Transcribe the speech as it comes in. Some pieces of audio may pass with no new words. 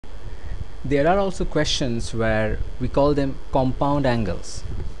There are also questions where we call them compound angles.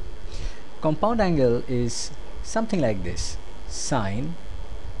 Compound angle is something like this: sine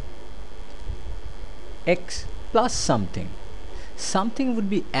x plus something. Something would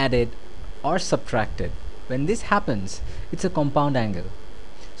be added or subtracted. When this happens, it's a compound angle.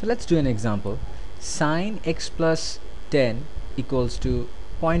 So let's do an example. Sine x plus 10 equals to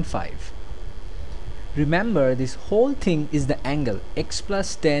 0.5. Remember, this whole thing is the angle. X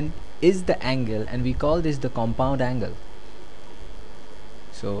plus 10 is the angle, and we call this the compound angle.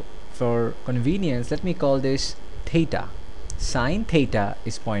 So for convenience, let me call this theta. Sine theta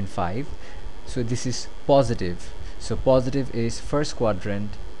is 0.5. So this is positive. So positive is first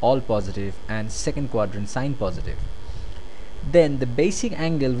quadrant, all positive, and second quadrant, sine positive. Then the basic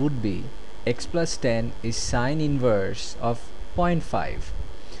angle would be x plus 10 is sine inverse of 0.5.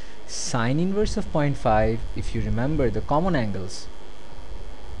 Sine inverse of 0.5, if you remember the common angles.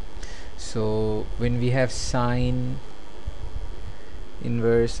 So when we have sine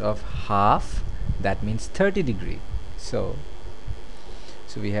inverse of half, that means 30 degree. So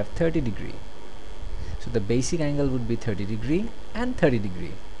we have 30 degree. So the basic angle would be 30 degree and 30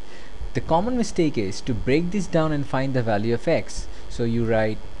 degree. The common mistake is to break this down and find the value of x. So you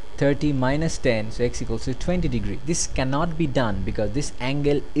write 30 minus 10, so x equals to 20 degree. This cannot be done because this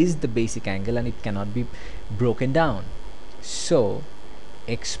angle is the basic angle and it cannot be broken down. So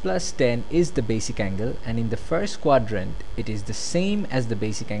x plus 10 is the basic angle, and in the first quadrant it is the same as the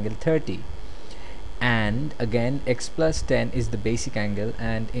basic angle 30. And again, x plus 10 is the basic angle,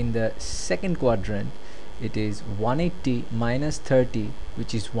 and in the second quadrant it is 180 minus 30,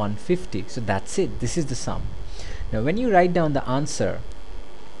 which is 150. So that's it. This is the sum. Now when you write down the answer,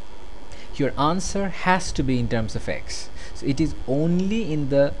 your answer has to be in terms of x. So it is only in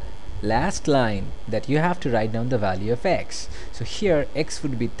the last line that you have to write down the value of x. So here x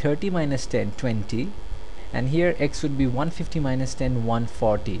would be 30 minus 10, 20, and here x would be 150 minus 10,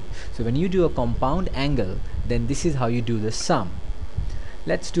 140. So when you do a compound angle, then this is how you do the sum.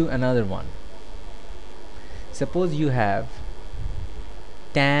 Let's do another one. Suppose you have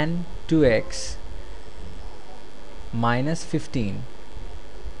tan 2x minus 15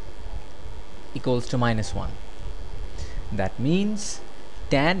 equals to minus 1. That means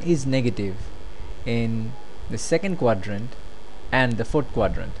tan is negative in the second quadrant and the fourth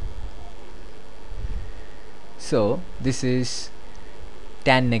quadrant. So this is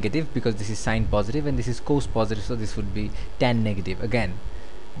tan negative because this is sine positive and this is cos positive, so this would be tan negative. Again,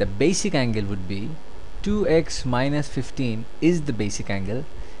 the basic angle would be 2x minus 15 is the basic angle.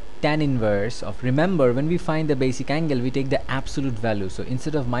 Tan inverse of, remember, when we find the basic angle we take the absolute value, so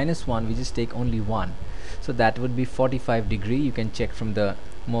instead of minus 1 we just take only 1, so that would be 45 degree. You can check from the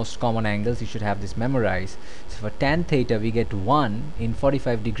most common angles, you should have this memorized. So for tan theta we get 1 in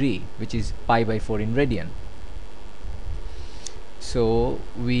 45 degree, which is pi by 4 in radian. So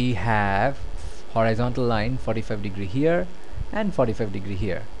we have horizontal line 45 degree here and 45 degree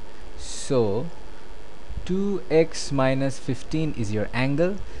here. So 2x minus 15 is your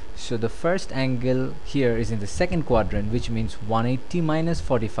angle. So the first angle here is in the second quadrant, which means 180 minus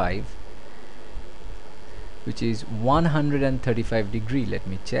 45, which is 135 degree. Let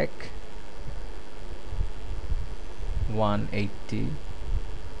me check. 180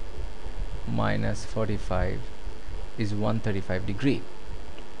 minus 45 is 135 degree.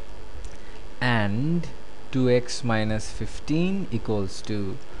 And 2x minus 15 equals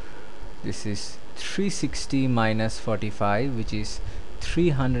to, this is 360 minus 45, which is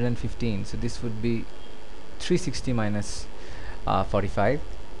 315. So this would be 360 minus 45.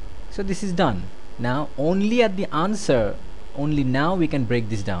 So this is done. Now only at the answer, only now we can break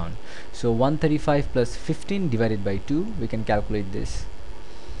this down. So 135 plus 15 divided by 2, we can calculate this.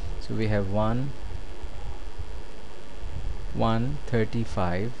 So we have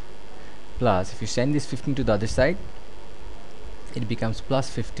 135 plus, if you send this 15 to the other side, it becomes plus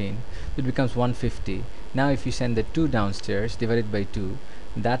 15, it becomes 150. Now if you send the 2 downstairs, divided by 2,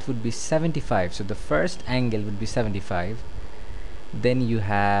 that would be 75. So the first angle would be 75. Then you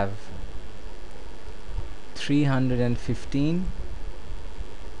have 315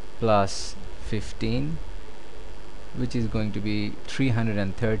 plus 15, which is going to be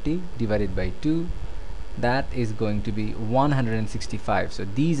 330 divided by 2, that is going to be 165. So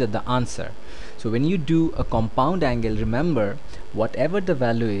these are the answer. So when you do a compound angle, remember, whatever the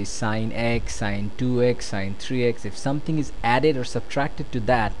value is, sine x, sine 2x, sine 3x, if something is added or subtracted to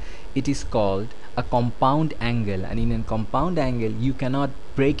that, it is called a compound angle. And in a compound angle you cannot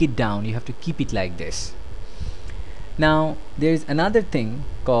break it down, you have to keep it like this. Now there is another thing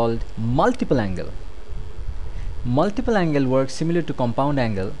called multiple angle. Multiple angle works similar to compound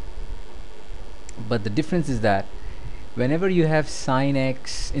angle. but the difference is that whenever you have sine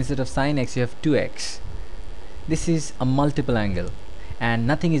x, instead of sine x you have 2x. This is a multiple angle and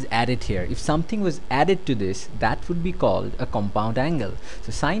nothing is added here. If something was added to this, that would be called a compound angle.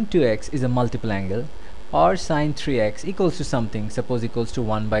 So sine 2x is a multiple angle, or sine 3x equals to something, suppose equals to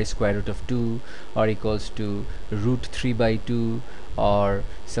 1 by square root of 2, or equals to root 3 by 2, or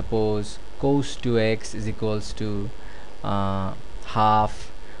suppose cos 2x is equals to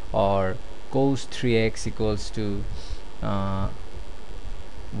half, or cos 3x equals to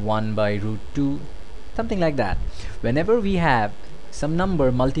 1 by root 2, something like that. Whenever we have some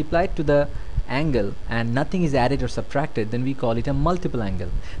number multiplied to the angle and nothing is added or subtracted, then we call it a multiple angle.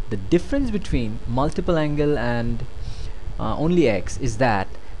 The difference between multiple angle and only x is that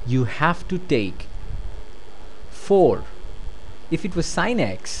you have to take 4. If it was sine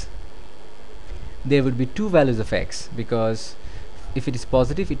x, there would be two values of x, because if it is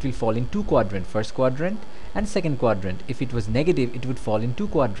positive it will fall in two quadrant, first quadrant and second quadrant. If it was negative it would fall in two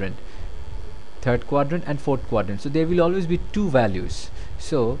quadrant, third quadrant and fourth quadrant. So there will always be two values.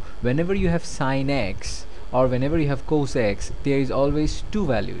 So whenever you have sine x or whenever you have cos x, there is always two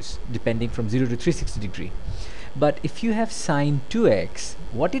values depending from 0 to 360 degree. But if you have sine 2x,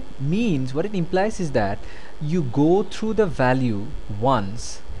 what it means, what it implies is that you go through the value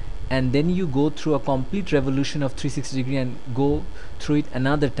once and then you go through a complete revolution of 360 degree and go through it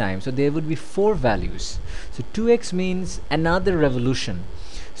another time. So there would be 4 values. So 2x means another revolution.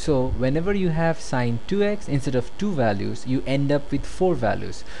 So whenever you have sine 2x, instead of 2 values you end up with 4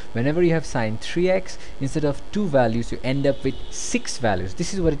 values. Whenever you have sine 3x, instead of 2 values you end up with 6 values.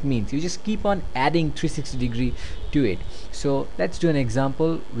 This is what it means. You just keep on adding 360 degree to it. So let's do an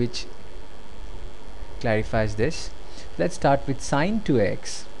example which clarifies this. Let's start with sine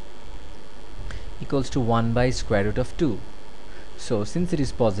 2x equals to 1 by square root of 2. So since it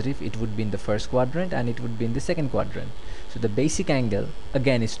is positive, it would be in the first quadrant and it would be in the second quadrant. So the basic angle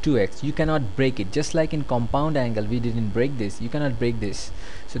again is 2x. You cannot break it. Just like in compound angle we didn't break this, you cannot break this.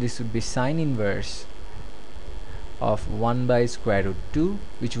 So this would be sine inverse of 1 by square root 2,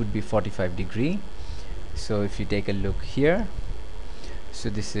 which would be 45 degree. So if you take a look here, so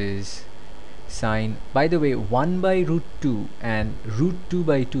this is sine, by the way, 1 by root 2 and root 2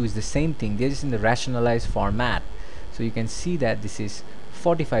 by 2 is the same thing. They're just in the rationalized format. So you can see that this is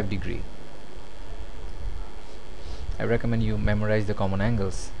 45 degree. I recommend you memorize the common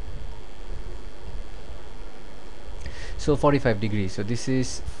angles. So 45 degrees. So this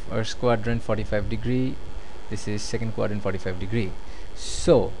is first quadrant 45 degree. This is second quadrant 45 degree.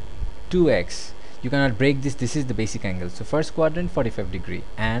 So 2x, you cannot break this. This is the basic angle. So first quadrant 45 degree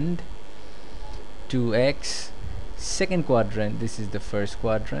and 2x, second quadrant, this is the first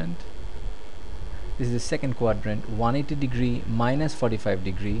quadrant, this is the second quadrant, 180 degree minus 45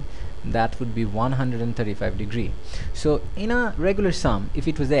 degree, that would be 135 degree. So in a regular sum, if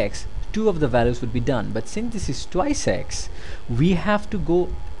it was x, 2 of the values would be done, but since this is twice x, we have to go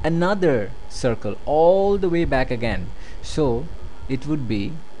another circle all the way back again. So it would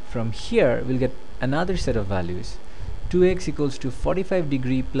be from here we'll get another set of values. 2x equals to 45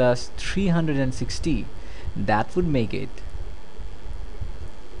 degree plus 360. That would make it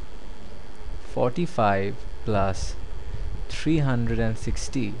 45 plus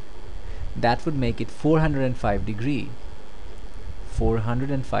 360. That would make it 405 degree.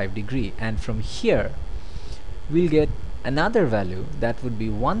 405 degree. And from here we'll get another value that would be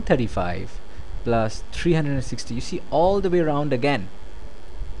 135 plus 360. You see, all the way around again.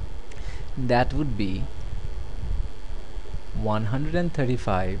 That would be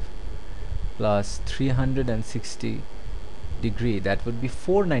 135 plus 360 degree, that would be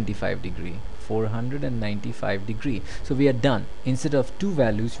 495 degree. 495 degree. So we are done. Instead of 2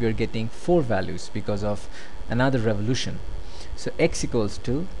 values we are getting 4 values because of another revolution. So x equals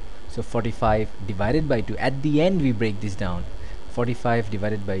to, so 45 divided by 2. At the end we break this down. 45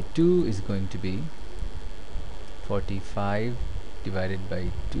 divided by 2 is going to be 45 divided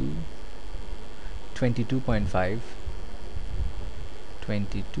by 2, 22.5.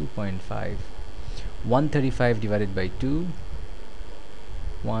 22.5. 135 divided by 2,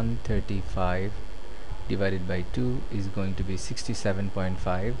 135 divided by 2 is going to be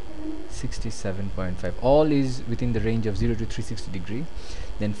 67.5. 67.5. All is within the range of 0 to 360 degree.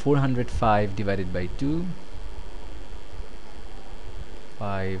 Then 405 divided by 2,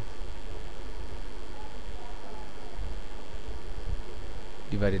 5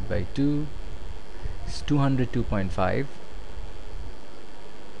 divided by 2 is 202.5.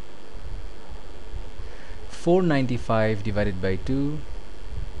 495 divided by 2,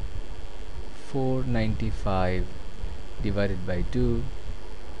 495 divided by 2,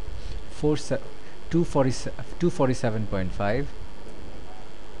 247.5,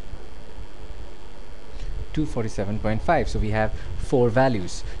 247.5. So we have 4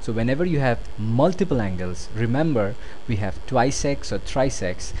 values. So whenever you have multiple angles, remember we have twice x or thrice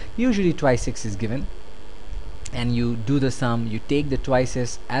x. Usually twice x is given, and you do the sum, you take the twice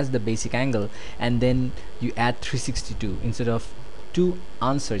s as the basic angle, and then you add 362. Instead of 2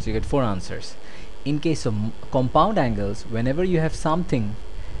 answers, you get 4 answers. In case of compound angles, whenever you have something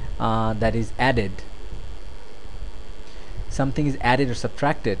that is added, something is added or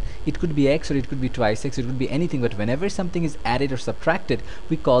subtracted, it could be x or it could be twice x, it could be anything, but whenever something is added or subtracted,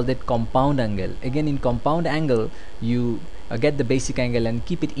 we call that compound angle. Again, in compound angle, you get the basic angle and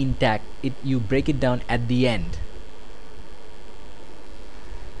keep it intact. You break it down at the end.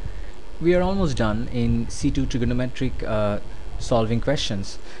 We are almost done in C2 trigonometric solving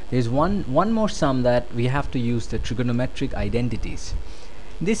questions. There's one more sum that we have to use, the trigonometric identities.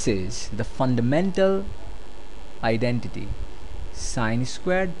 This is the fundamental identity. Sine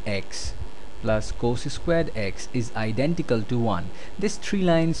squared x plus cos squared x is identical to 1. These 3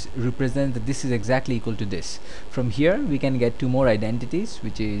 lines represent that this is exactly equal to this. From here we can get 2 more identities,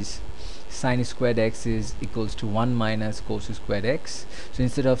 which is sine squared x is equals to 1 minus cos squared x. So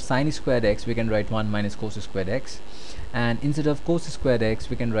instead of sine squared x, we can write 1 minus cos squared x, and instead of cos squared x,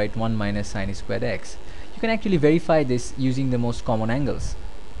 we can write 1 minus sine squared x. You can actually verify this using the most common angles.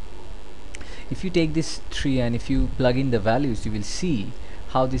 If you take this 3 and if you plug in the values, you will see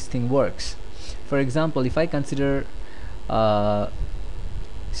how this thing works. For example, if I consider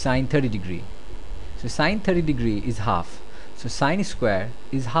sine 30 degree, so sine 30 degree is half, so sine square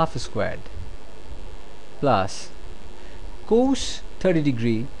is half squared, plus cos 30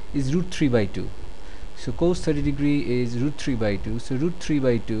 degree is root 3 by 2. So cos 30 degree is root 3 by 2, so root 3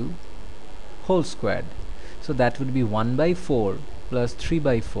 by 2 whole squared. So that would be 1 by 4 plus 3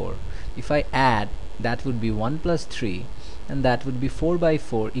 by 4. If I add, that would be 1 plus 3, and that would be 4 by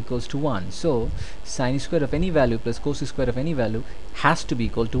 4 equals to 1. So sine square of any value plus cos square of any value has to be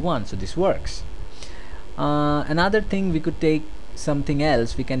equal to 1. So this works. Another thing, we could take something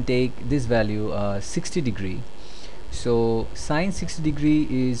else. We can take this value 60 degree. So sine 60 degree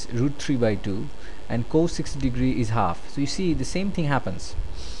is root 3 by 2 and cos 60 degree is half. So you see the same thing happens.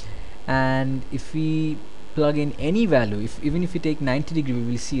 And if we plug in any value, even if we take 90 degree,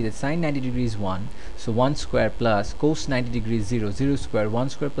 we will see that sine 90 degree is 1, so 1 square plus cos 90 degree is 0, 0 square, 1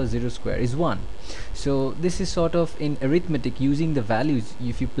 square plus 0 square is 1. So this is sort of in arithmetic, using the values,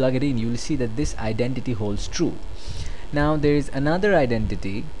 if you plug it in, you will see that this identity holds true. Now there is another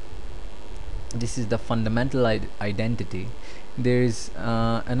identity. This is the fundamental identity. There is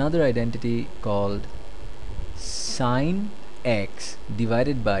another identity called sine x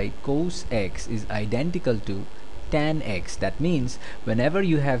divided by cos x is identical to tan x. That means whenever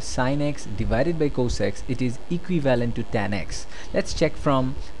you have sine x divided by cos x, it is equivalent to tan x. Let's check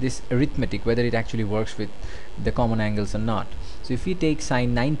from this arithmetic whether it actually works with the common angles or not. So if we take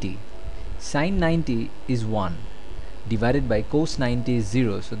sine 90, sine 90 is 1 divided by cos 90 is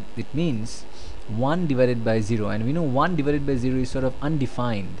 0, so it means 1 divided by 0, and we know 1 divided by 0 is sort of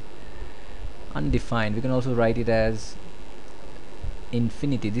undefined. We can also write it as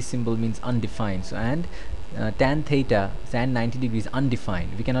infinity. This symbol means undefined. So and tan theta, tan 90 degrees,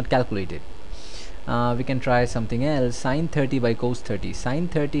 undefined. We cannot calculate it. We can try something else. Sine 30 by cos 30. Sine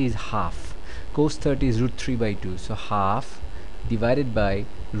 30 is half. Cos 30 is root 3 by 2. So half divided by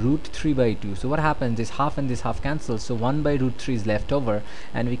root 3 by 2. So what happens is half and this half cancels. So 1 by root 3 is left over,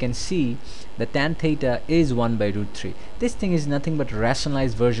 and we can see that tan theta is 1 by root 3. This thing is nothing but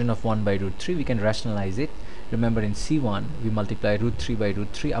rationalized version of 1 by root 3. We can rationalize it. Remember, in C1 we multiply root 3 by root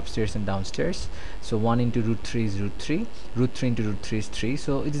 3 upstairs and downstairs. So 1 into root 3 is root 3. Root 3 into root 3 is 3.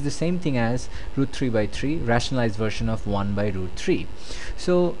 So it is the same thing as root 3 by 3, rationalized version of 1 by root 3.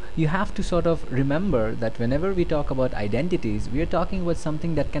 So you have to sort of remember that whenever we talk about identities, we are talking about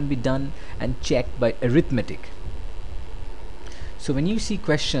something that can be done and checked by arithmetic. So when you see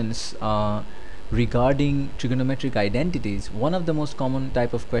questions regarding trigonometric identities, one of the most common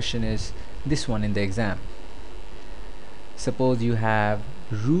type of question is this one in the exam. Suppose you have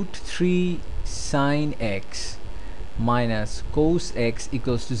root 3 sine x minus cos x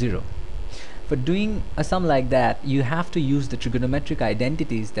equals to 0. For doing a sum like that, you have to use the trigonometric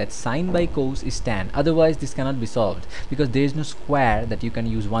identities that sine by cos is tan. Otherwise this cannot be solved, because there is no square that you can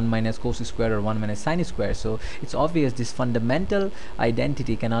use 1 minus cos square or 1 minus sine square. So it's obvious this fundamental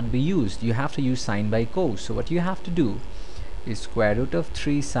identity cannot be used. You have to use sine by cos. So what you have to do is square root of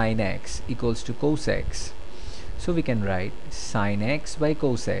 3 sine x equals to cos x. So we can write sine x by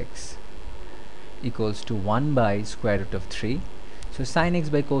cos x equals to 1 by square root of 3. So sine x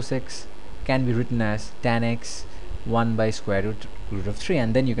by cos x can be written as tan x 1 by square root of 3,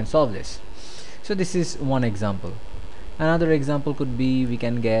 and then you can solve this. So this is one example. Another example could be, we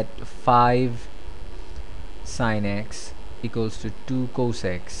can get 5 sine x equals to 2 cos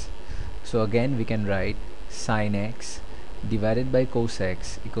x. So again we can write sine x divided by cos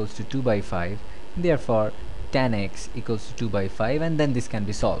x equals to 2 by 5, therefore tan x equals to 2 by 5, and then this can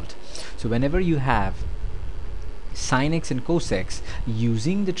be solved. So whenever you have sine x and cos x,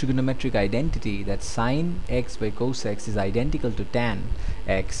 using the trigonometric identity that sine x by cos x is identical to tan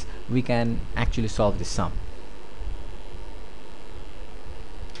x, we can actually solve this sum.